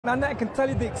Nana, I can tell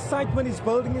you the excitement is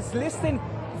building. It's less than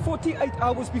 48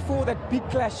 hours before that big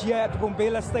clash here at the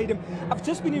Mbombela Stadium. I've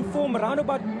just been informed around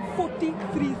about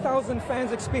 43,000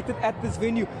 fans expected at this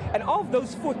venue. And of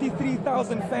those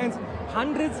 43,000 fans,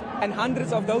 hundreds and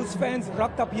hundreds of those fans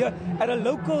rocked up here at a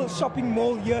local shopping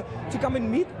mall here to come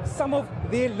and meet some of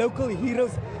their local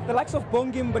heroes. The likes of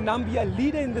Mbombela, a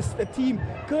leader in this team,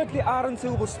 Curtly Arons,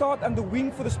 who will start on the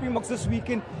wing for the Springboks this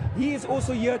weekend. He is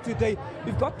also here today.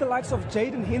 We've got the likes of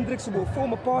Jaden Hendricks, who will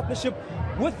form a partnership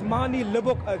with Mani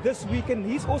Libok this weekend.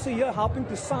 He's also here helping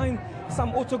to sign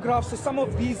some autographs to some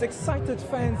of these excited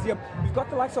fans here. We've got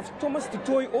the likes of Thomas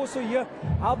Dutoy also here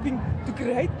helping to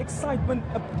create excitement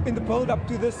in the build-up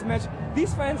to this match.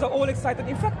 These fans are all excited.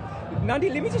 In fact, Nandi,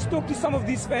 let me just talk to some of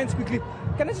these fans quickly.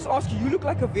 Can I just ask you, you look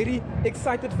like a very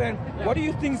excited fan. Yeah. What do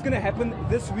you think is going to happen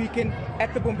this weekend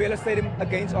at the Mbombela Stadium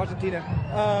against Argentina?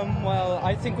 Well,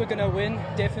 I think we're going to win,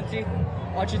 definitely.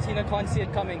 Argentina can't see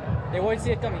it coming. They won't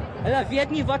see it coming. Hulle weet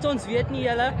nie wat ons weet nie,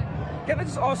 julle. Can I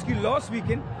just ask you, last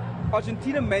weekend,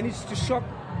 Argentina managed to shock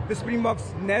the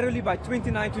Springboks narrowly by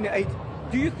 29-28.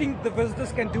 Do you think the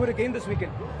visitors can do it again this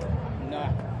weekend? No.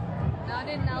 Not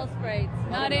in Nelspruits.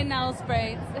 Not in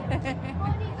Nelspruits.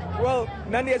 Well,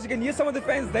 Nandi, as you can hear, some of the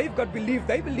fans, they've got belief.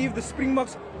 They believe the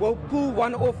Springboks will pull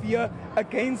one off here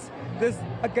against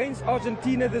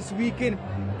Argentina this weekend.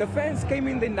 The fans came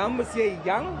in their numbers here,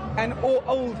 young and all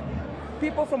old.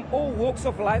 People from all walks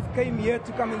of life came here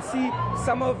to come and see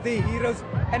some of their heroes.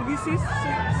 And we see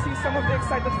some of the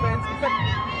excited fans. In fact,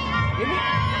 let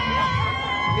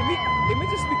me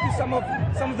just speak to some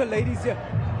of the ladies here.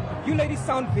 You ladies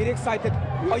sound very excited.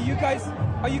 Are you guys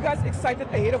excited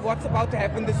ahead of what's about to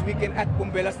happen this weekend at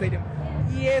Mbombela Stadium?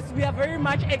 Yes, we are very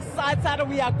much excited.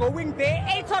 We are going there.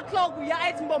 8 o'clock, we are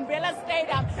at Mbombela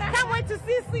Stadium. Can't wait to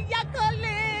see Siya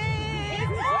Collins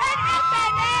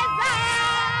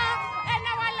and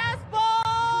our last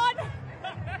born.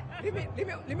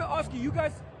 Let me ask you, you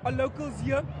guys are locals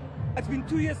here. It's been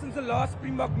 2 years since the last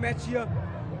Springbok match here.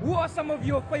 Who are some of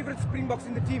your favorite Springboks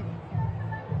in the team?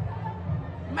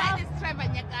 Mine is Trevor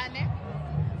Nyakane.